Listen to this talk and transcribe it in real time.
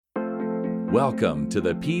Welcome to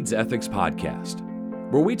the Peds Ethics Podcast,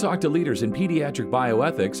 where we talk to leaders in pediatric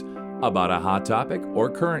bioethics about a hot topic or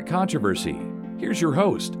current controversy. Here's your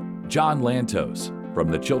host, John Lantos,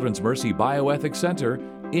 from the Children's Mercy Bioethics Center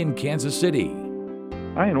in Kansas City.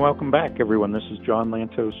 Hi, and welcome back, everyone. This is John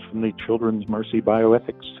Lantos from the Children's Mercy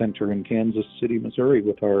Bioethics Center in Kansas City, Missouri,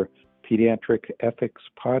 with our Pediatric Ethics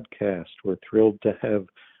Podcast. We're thrilled to have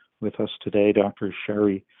with us today Dr.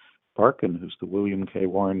 Shari Barkan, who's the William K.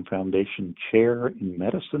 Warren Foundation Chair in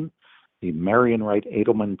Medicine, the Marian Wright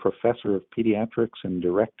Edelman Professor of Pediatrics, and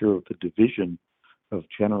Director of the Division of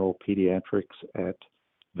General Pediatrics at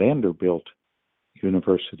Vanderbilt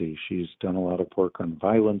University. She's done a lot of work on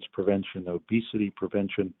violence prevention, obesity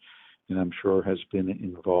prevention, and I'm sure has been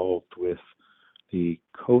involved with the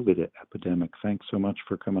COVID epidemic. Thanks so much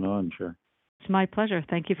for coming on, Shari. It's my pleasure.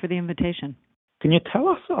 Thank you for the invitation. Can you tell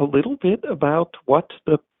us a little bit about what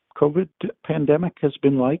the COVID pandemic has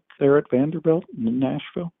been like there at Vanderbilt in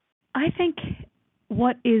Nashville? I think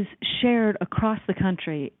what is shared across the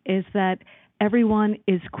country is that everyone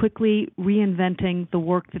is quickly reinventing the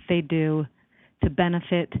work that they do to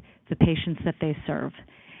benefit the patients that they serve.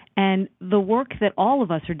 And the work that all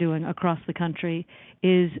of us are doing across the country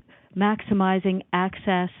is maximizing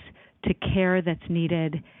access to care that's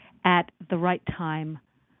needed at the right time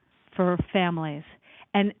for families.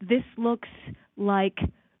 And this looks like,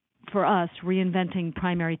 for us, reinventing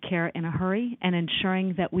primary care in a hurry and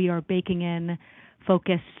ensuring that we are baking in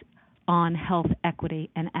focus on health equity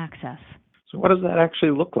and access. So what does that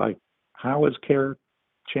actually look like? How has care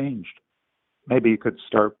changed? Maybe you could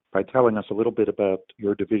start by telling us a little bit about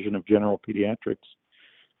your Division of General Pediatrics,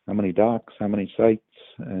 how many docs, how many sites,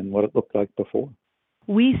 and what it looked like before.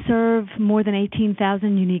 We serve more than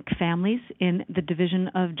 18,000 unique families in the Division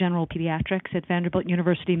of General Pediatrics at Vanderbilt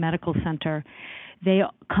University Medical Center. They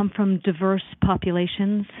come from diverse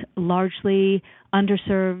populations, largely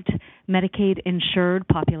underserved, Medicaid-insured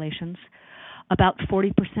populations. About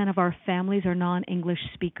 40% of our families are non-English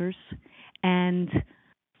speakers, and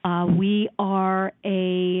we are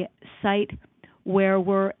a site where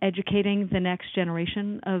we're educating the next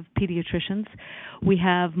generation of pediatricians. We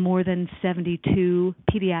have more than 72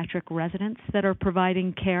 pediatric residents that are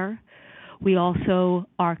providing care. We also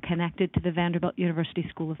are connected to the Vanderbilt University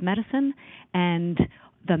School of Medicine and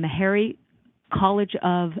the Meharry College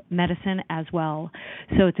of Medicine as well.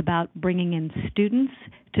 So it's about bringing in students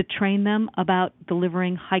to train them about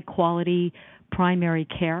delivering high-quality primary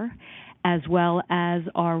care, as well as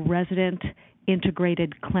our resident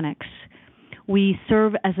integrated clinics. We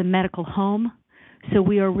serve as a medical home, so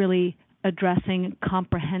we are really addressing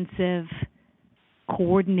comprehensive,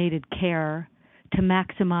 coordinated care to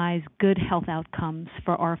maximize good health outcomes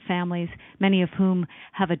for our families, many of whom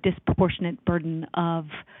have a disproportionate burden of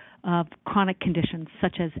chronic conditions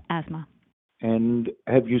such as asthma. And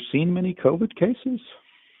have you seen many COVID cases?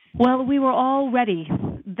 Well, we were all ready.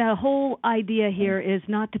 The whole idea here is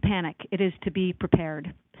not to panic. It is to be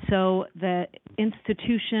prepared. So the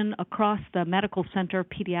institution across the medical center,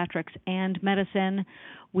 pediatrics and medicine,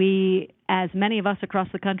 we, as many of us across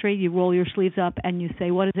the country, you roll your sleeves up and you say,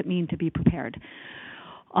 what does it mean to be prepared?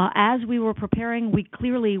 As we were preparing, we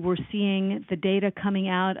clearly were seeing the data coming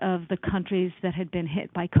out of the countries that had been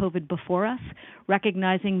hit by COVID before us,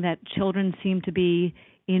 recognizing that children seem to be,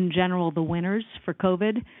 in general, the winners for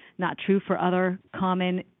COVID. Not true for other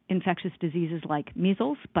common infectious diseases like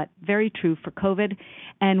measles, but very true for COVID.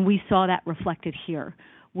 And we saw that reflected here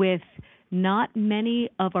with not many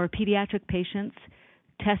of our pediatric patients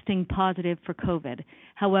testing positive for COVID.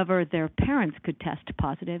 However, their parents could test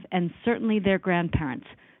positive, and certainly their grandparents.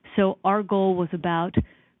 So our goal was about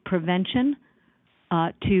prevention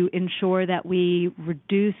to ensure that we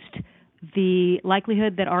reduced the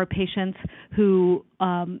likelihood that our patients who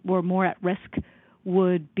were more at risk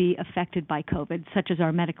would be affected by COVID, such as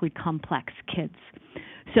our medically complex kids.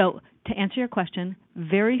 So to answer your question,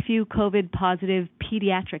 very few COVID-positive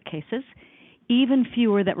pediatric cases, even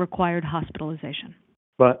fewer that required hospitalization.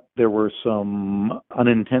 But there were some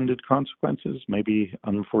unintended consequences, maybe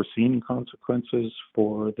unforeseen consequences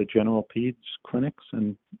for the general peds clinics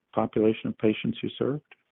and population of patients you served?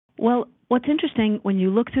 Well, what's interesting when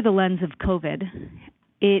you look through the lens of COVID,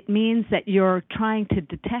 it means that you're trying to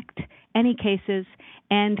detect any cases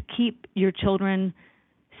and keep your children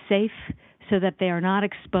safe so that they are not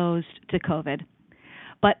exposed to COVID.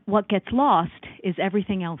 But what gets lost is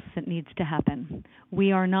everything else that needs to happen.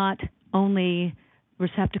 We are not only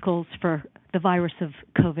receptacles for the virus of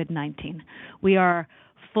COVID-19. We are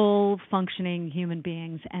full functioning human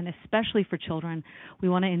beings, and especially for children. We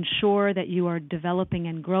want to ensure that you are developing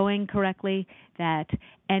and growing correctly, that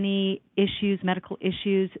any issues, medical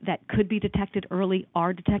issues that could be detected early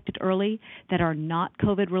are detected early, that are not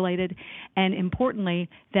COVID related, and importantly,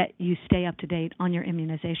 that you stay up to date on your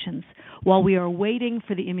immunizations. While we are waiting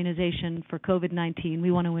for the immunization for COVID-19, we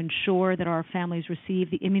want to ensure that our families receive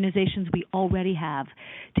the immunizations we already have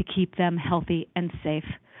to keep them healthy and safe.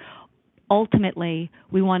 Ultimately,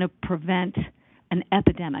 we want to prevent an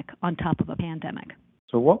epidemic on top of a pandemic.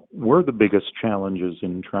 So what were the biggest challenges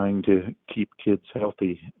in trying to keep kids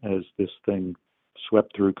healthy as this thing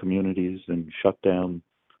swept through communities and shut down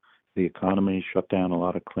the economy, shut down a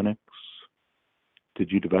lot of clinics? Did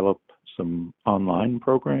you develop some online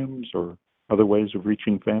programs or other ways of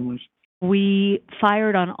reaching families? We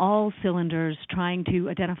fired on all cylinders trying to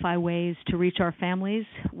identify ways to reach our families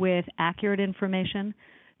with accurate information,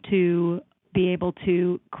 to be able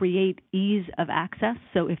to create ease of access.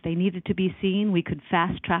 So if they needed to be seen, we could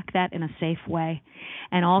fast track that in a safe way.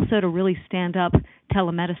 And also to really stand up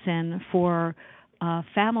telemedicine for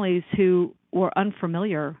families who were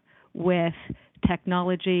unfamiliar with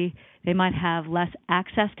technology. They might have less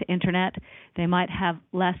access to internet. They might have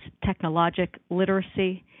less technologic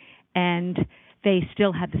literacy, and they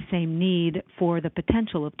still had the same need for the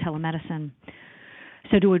potential of telemedicine.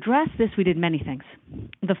 So to address this, we did many things.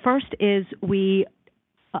 The first is we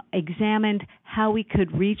examined how we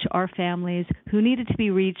could reach our families who needed to be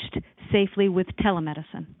reached safely with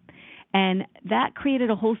telemedicine. And that created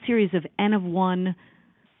a whole series of N-of-1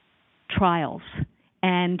 trials.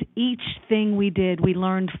 And each thing we did, we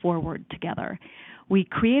learned forward together. We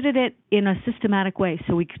created it in a systematic way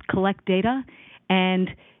so we could collect data, and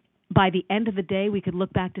by the end of the day, we could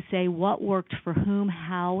look back to say what worked for whom,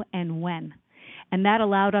 how, and when. And that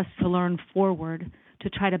allowed us to learn forward to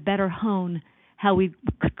try to better hone how we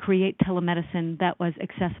could create telemedicine that was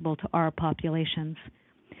accessible to our populations.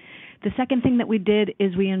 The second thing that we did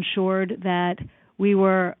is we ensured that we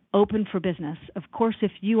were open for business. Of course,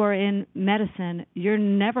 if you are in medicine, you're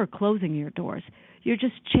never closing your doors. You're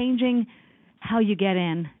just changing how you get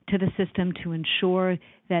in to the system to ensure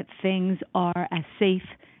that things are as safe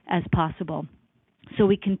as possible. So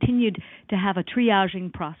we continued to have a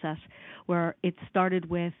triaging process where it started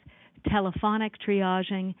with telephonic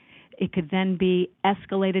triaging. It could then be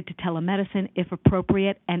escalated to telemedicine if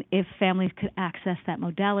appropriate and if families could access that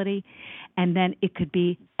modality, and then it could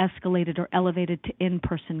be escalated or elevated to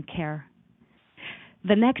in-person care.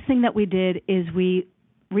 The next thing that we did is we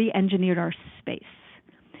re-engineered our space.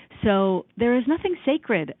 So there is nothing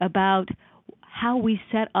sacred about how we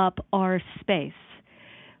set up our space.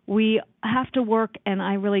 We have to work, and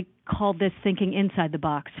I really call this thinking inside the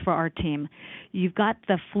box for our team. You've got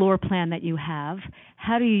the floor plan that you have.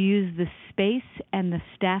 How do you use the space and the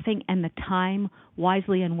staffing and the time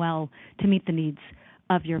wisely and well to meet the needs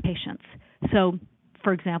of your patients? So,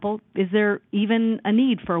 for example, is there even a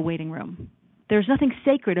need for a waiting room? There's nothing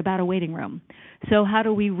sacred about a waiting room. So how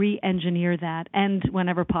do we re-engineer that and,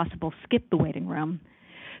 whenever possible, skip the waiting room?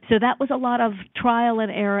 So that was a lot of trial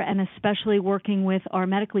and error, and especially working with our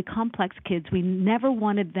medically complex kids. We never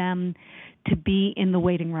wanted them to be in the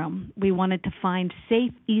waiting room. We wanted to find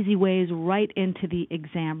safe, easy ways right into the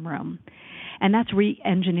exam room. And that's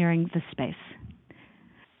re-engineering the space.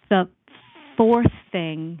 The fourth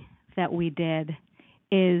thing that we did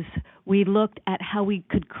is we looked at how we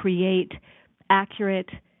could create accurate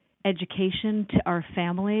education to our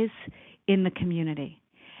families in the community.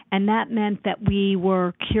 And that meant that we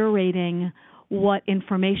were curating what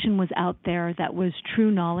information was out there that was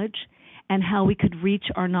true knowledge and how we could reach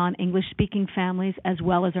our non-English speaking families as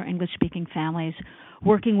well as our English speaking families,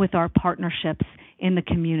 working with our partnerships in the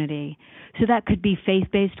community. So that could be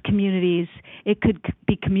faith-based communities, it could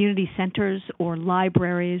be community centers or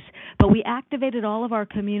libraries, but we activated all of our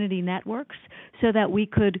community networks so that we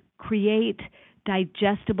could create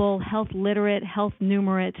digestible, health literate, health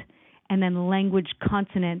numerate, and then language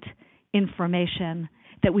consonant information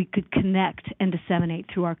that we could connect and disseminate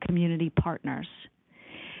through our community partners.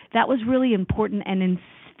 That was really important, and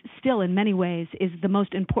still in many ways is the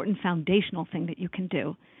most important foundational thing that you can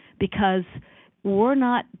do, because we're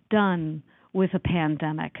not done with a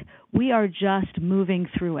pandemic. We are just moving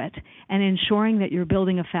through it and ensuring that you're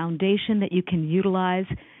building a foundation that you can utilize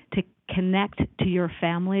to connect to your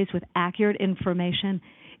families with accurate information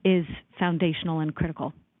is foundational and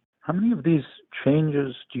critical. How many of these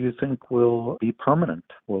changes do you think will be permanent,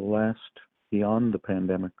 will last beyond the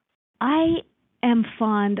pandemic? I am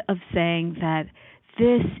fond of saying that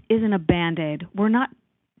this isn't a Band-Aid. We're not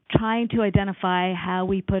trying to identify how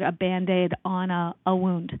we put a Band-Aid on a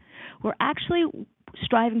wound. We're actually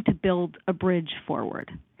striving to build a bridge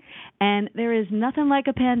forward. And there is nothing like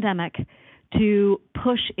a pandemic to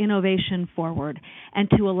push innovation forward and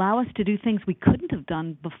to allow us to do things we couldn't have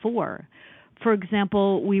done before. For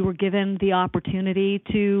example, we were given the opportunity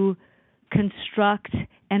to construct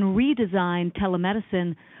and redesign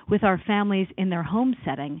telemedicine with our families in their home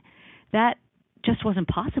setting. That just wasn't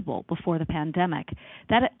possible before the pandemic.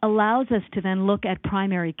 That allows us to then look at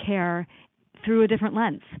primary care through a different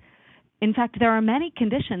lens. In fact, there are many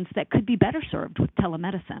conditions that could be better served with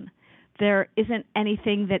telemedicine. There isn't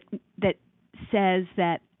anything that says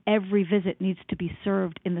that every visit needs to be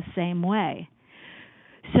served in the same way.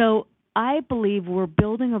 So I believe we're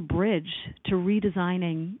building a bridge to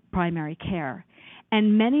redesigning primary care.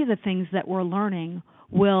 And many of the things that we're learning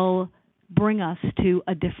will bring us to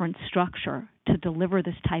a different structure to deliver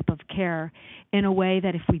this type of care in a way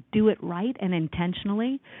that, if we do it right and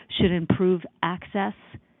intentionally, should improve access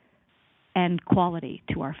and quality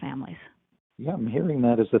to our families. Yeah, I'm hearing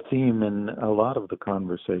that as a theme in a lot of the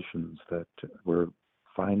conversations, that we're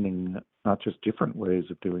finding not just different ways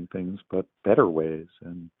of doing things, but better ways.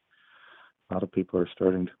 And a lot of people are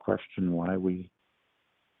starting to question why we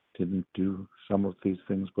didn't do some of these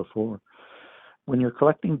things before. When you're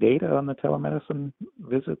collecting data on the telemedicine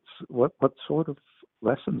visits, what sort of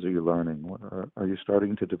lessons are you learning? Are you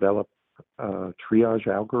starting to develop triage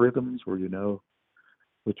algorithms where you know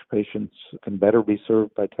which patients can better be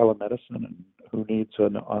served by telemedicine and who needs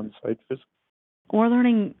an on-site visit? We're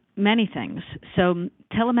learning many things. So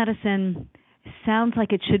telemedicine sounds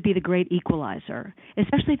like it should be the great equalizer,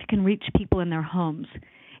 especially if you can reach people in their homes,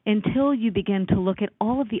 until you begin to look at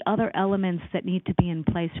all of the other elements that need to be in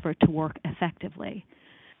place for it to work effectively.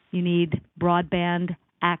 You need broadband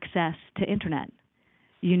access to internet.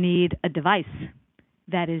 You need a device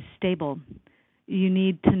that is stable. You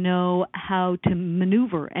need to know how to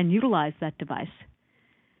maneuver and utilize that device.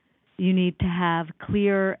 You need to have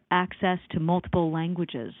clear access to multiple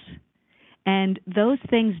languages. And those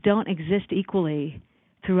things don't exist equally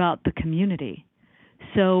throughout the community.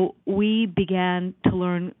 So we began to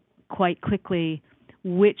learn quite quickly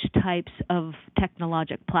which types of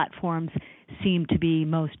technologic platforms seem to be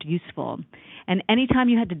most useful. And anytime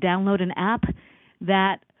you had to download an app,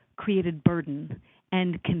 that created burden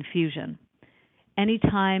and confusion.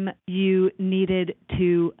 Anytime you needed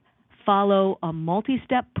to follow a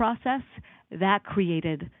multi-step process, that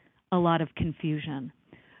created a lot of confusion.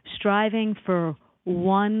 Striving for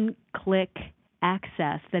one-click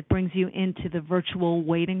access that brings you into the virtual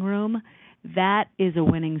waiting room, that is a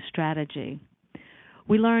winning strategy.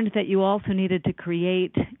 We learned that you also needed to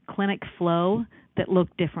create clinic flow that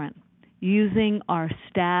looked different, using our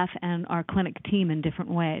staff and our clinic team in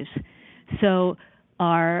different ways. So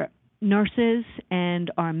our nurses and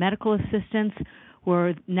our medical assistants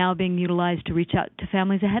were now being utilized to reach out to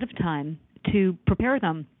families ahead of time to prepare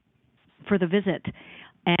them for the visit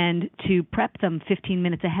and to prep them 15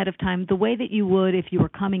 minutes ahead of time, the way that you would if you were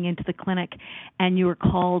coming into the clinic and you were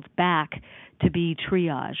called back to be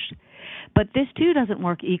triaged. But this too doesn't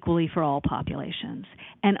work equally for all populations.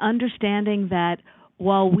 And understanding that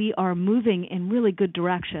while we are moving in really good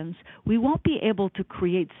directions, we won't be able to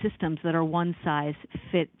create systems that are one size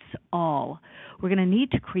fits all. We're going to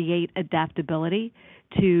need to create adaptability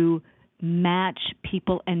to match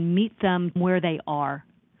people and meet them where they are.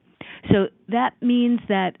 So that means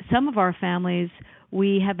that some of our families,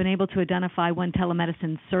 we have been able to identify when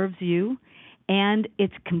telemedicine serves you and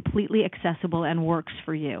it's completely accessible and works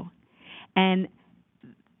for you. And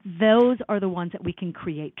those are the ones that we can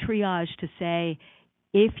create triage to say,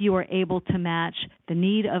 if you are able to match the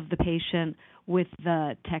need of the patient with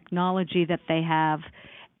the technology that they have,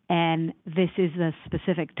 and this is a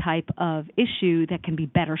specific type of issue that can be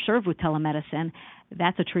better served with telemedicine,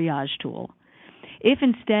 that's a triage tool. If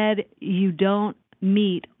instead you don't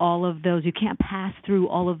meet all of those, you can't pass through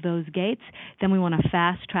all of those gates, then we want to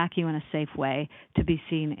fast track you in a safe way to be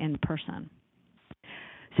seen in person.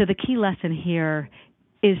 So the key lesson here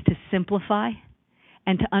is to simplify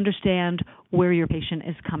and to understand where your patient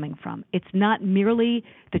is coming from. It's not merely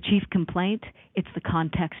the chief complaint, it's the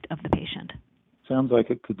context of the patient. Sounds like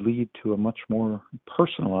it could lead to a much more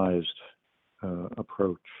personalized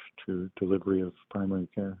approach to delivery of primary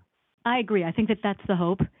care. I agree. I think that that's the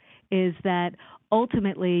hope, is that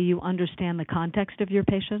ultimately you understand the context of your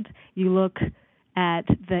patient. You look at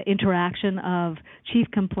the interaction of chief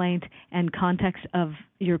complaint and context of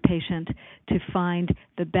your patient to find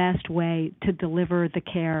the best way to deliver the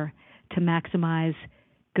care to maximize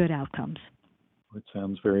good outcomes. It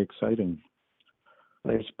sounds very exciting.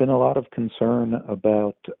 There's been a lot of concern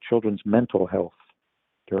about children's mental health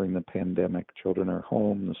during the pandemic. Children are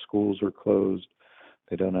home, the schools are closed.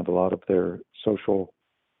 They don't have a lot of their social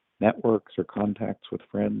networks or contacts with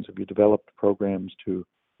friends. Have you developed programs to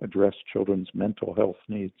address children's mental health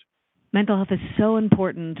needs? Mental health is so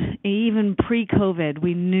important. Even pre-COVID,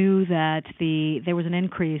 we knew that there was an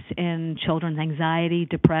increase in children's anxiety,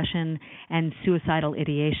 depression, and suicidal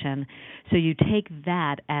ideation. So you take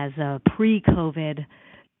that as a pre-COVID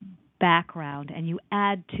background and you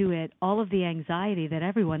add to it all of the anxiety that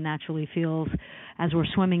everyone naturally feels as we're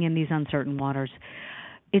swimming in these uncertain waters.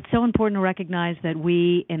 It's so important to recognize that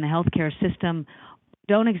we in the healthcare system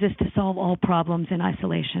don't exist to solve all problems in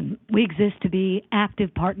isolation. We exist to be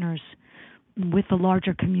active partners with the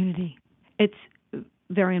larger community. It's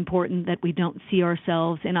very important that we don't see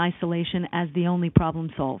ourselves in isolation as the only problem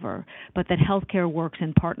solver, but that healthcare works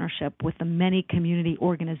in partnership with the many community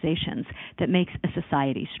organizations that makes a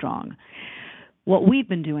society strong. What we've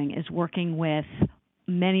been doing is working with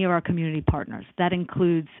many of our community partners. That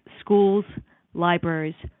includes schools,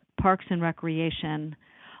 libraries, parks and recreation,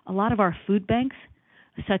 a lot of our food banks,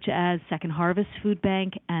 such as Second Harvest Food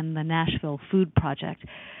Bank and the Nashville Food Project.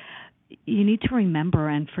 You need to remember,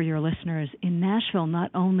 and for your listeners, in Nashville,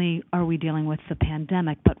 not only are we dealing with the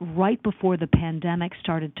pandemic, but right before the pandemic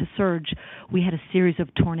started to surge, we had a series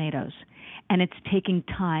of tornadoes. And it's taking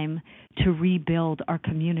time to rebuild our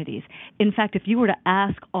communities. In fact, if you were to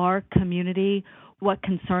ask our community what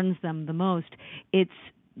concerns them the most, it's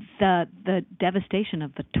the devastation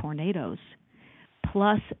of the tornadoes,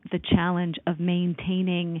 plus the challenge of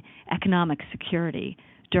maintaining economic security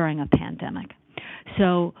during a pandemic.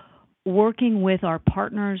 So working with our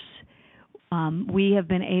partners, we have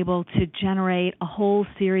been able to generate a whole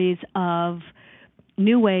series of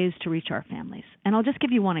new ways to reach our families. And I'll just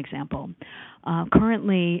give you one example.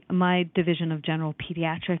 Currently, my division of general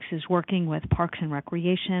pediatrics is working with Parks and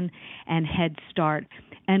Recreation and Head Start,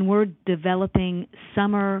 and we're developing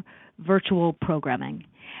summer virtual programming.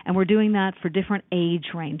 And we're doing that for different age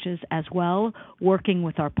ranges as well, working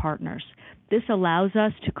with our partners. This allows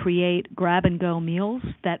us to create grab-and-go meals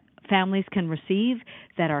that families can receive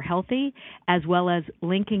that are healthy, as well as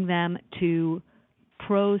linking them to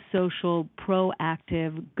pro-social,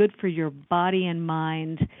 proactive, good for your body and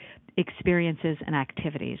mind experiences and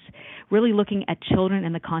activities. Really looking at children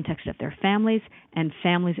in the context of their families and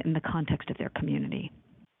families in the context of their community.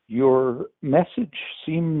 Your message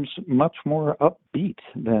seems much more upbeat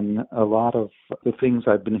than a lot of the things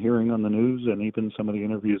I've been hearing on the news and even some of the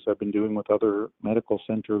interviews I've been doing with other medical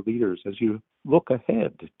center leaders. As you look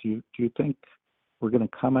ahead, do you think we're going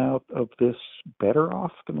to come out of this better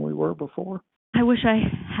off than we were before? I wish I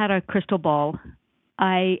had a crystal ball.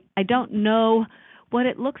 I don't know what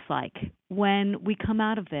it looks like when we come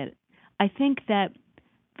out of it. I think that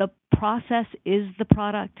the process is the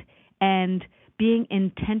product, and being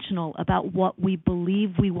intentional about what we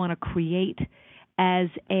believe we want to create as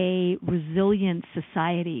a resilient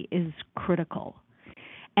society is critical.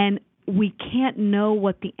 And we can't know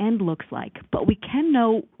what the end looks like, but we can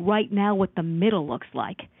know right now what the middle looks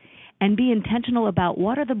like and be intentional about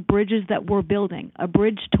what are the bridges that we're building, a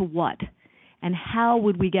bridge to what, and how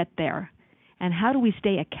would we get there, and how do we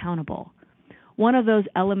stay accountable. One of those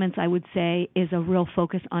elements, I would say, is a real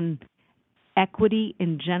focus on equity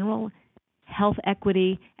in general, health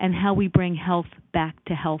equity, and how we bring health back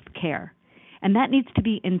to health care. And that needs to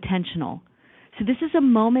be intentional. So this is a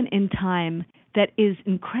moment in time that is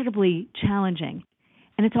incredibly challenging,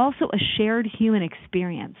 and it's also a shared human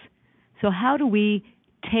experience. So how do we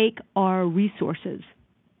take our resources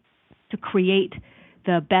to create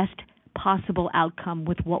the best possible outcome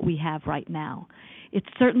with what we have right now? It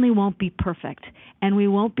certainly won't be perfect, and we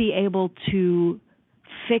won't be able to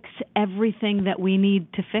fix everything that we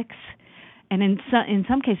need to fix. And in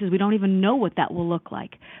some cases, we don't even know what that will look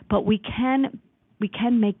like. But we can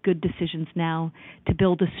make good decisions now to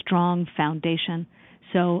build a strong foundation.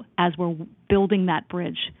 So as we're building that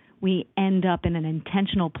bridge, we end up in an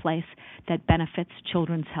intentional place that benefits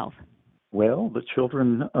children's health. Well, the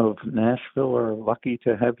children of Nashville are lucky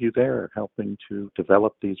to have you there, helping to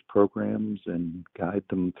develop these programs and guide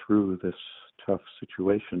them through this tough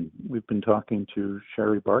situation. We've been talking to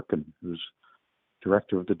Sherry Barkan, who's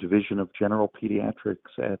Director of the Division of General Pediatrics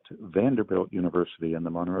at Vanderbilt University and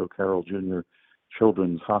the Monroe Carroll Jr.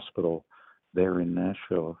 Children's Hospital there in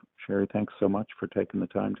Nashville. Sherry, thanks so much for taking the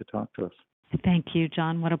time to talk to us. Thank you,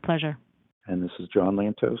 John. What a pleasure. And this is John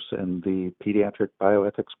Lantos and the Pediatric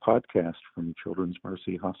Bioethics Podcast from Children's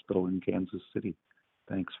Mercy Hospital in Kansas City.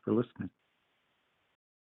 Thanks for listening.